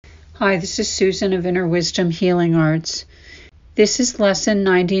Hi, this is Susan of Inner Wisdom Healing Arts. This is Lesson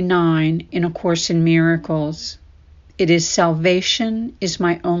 99 in A Course in Miracles. It is Salvation is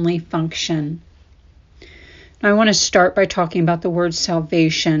My Only Function. Now, I want to start by talking about the word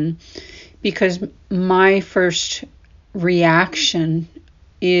salvation because my first reaction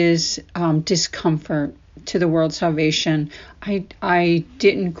is discomfort to the word salvation. I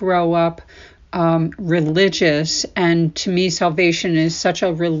didn't grow up religious, and to me salvation is such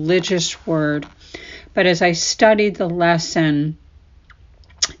a religious word. But as I studied the lesson,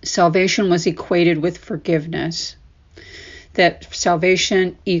 salvation was equated with forgiveness. That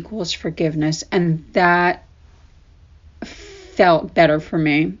salvation equals forgiveness, and that felt better for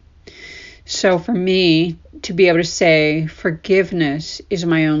me. So for me to be able to say forgiveness is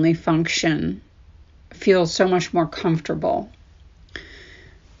my only function feels so much more comfortable.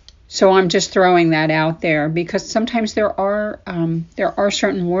 So I'm just throwing that out there because sometimes there are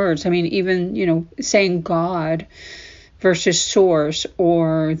certain words. I mean, even, saying God versus source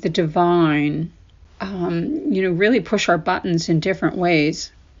or the divine, really push our buttons in different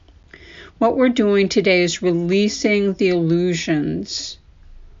ways. What we're doing today is releasing the illusions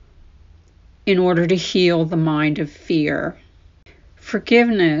in order to heal the mind of fear.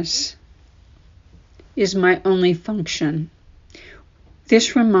 Forgiveness is my only function.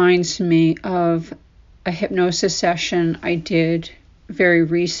 This reminds me of a hypnosis session I did very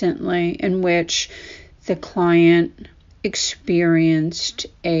recently in which the client experienced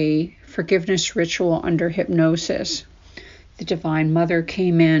a forgiveness ritual under hypnosis. The Divine Mother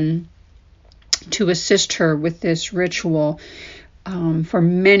came in to assist her with this ritual. For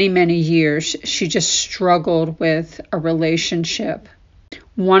many, many years, she just struggled with a relationship.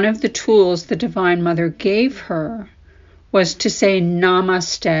 One of the tools the Divine Mother gave her was to say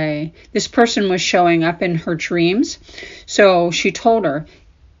namaste. This person was showing up in her dreams. So she told her,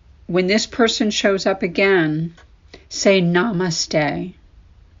 when this person shows up again, say namaste.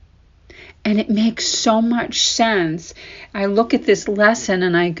 And it makes so much sense. I look at this lesson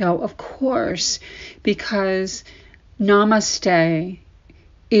and I go, of course, because namaste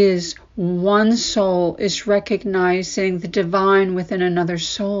is one soul is recognizing the divine within another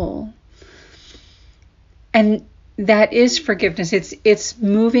soul. And that is forgiveness. It's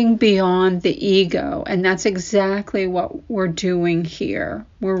moving beyond the ego. And that's exactly what we're doing here.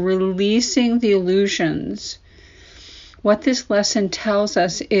 We're releasing the illusions. What this lesson tells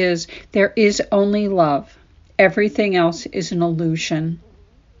us is there is only love. Everything else is an illusion.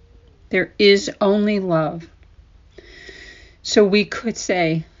 There is only love. So we could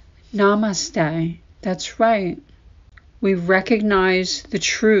say, namaste. That's right. We recognize the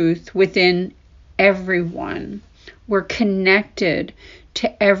truth within everyone. We're connected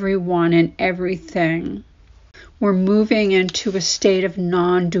to everyone and everything. We're moving into a state of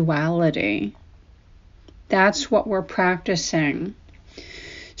non-duality. That's what we're practicing.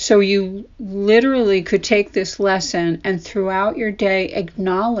 So you literally could take this lesson and throughout your day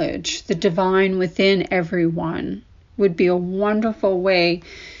acknowledge the divine within everyone. Would be a wonderful way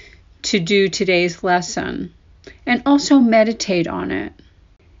to do today's lesson. And also meditate on it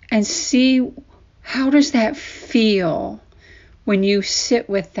and see, how does that feel when you sit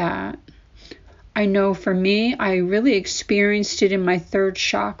with that? I know for me, I really experienced it in my third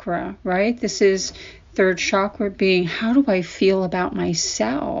chakra, right? This is third chakra being, how do I feel about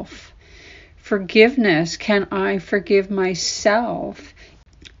myself? Forgiveness, can I forgive myself?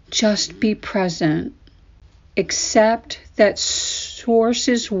 Just be present. Accept that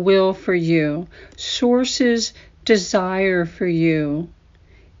Source's will for you, Source's desire for you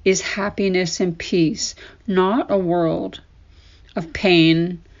is happiness and peace, not a world of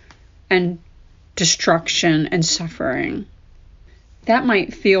pain and destruction and suffering. That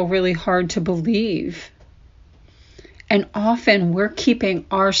might feel really hard to believe. And often we're keeping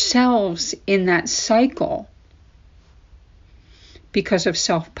ourselves in that cycle because of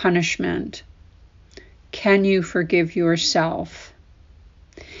self-punishment. Can you forgive yourself?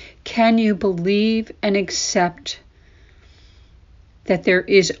 Can you believe and accept that there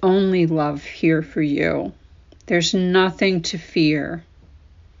is only love here for you? There's nothing to fear.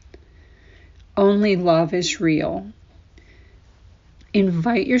 Only love is real.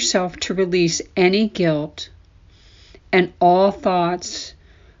 Invite yourself to release any guilt and all thoughts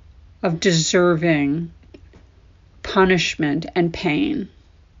of deserving punishment and pain.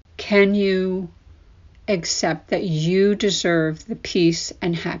 Can you accept that you deserve the peace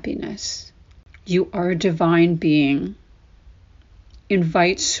and happiness? You are a divine being.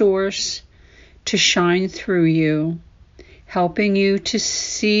 Invite Source to shine through you, helping you to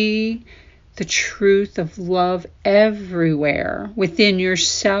see the truth of love everywhere within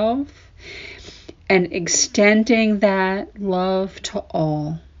yourself and extending that love to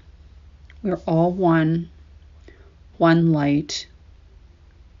all. We're all one light.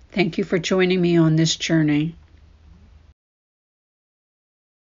 Thank you for joining me on this journey.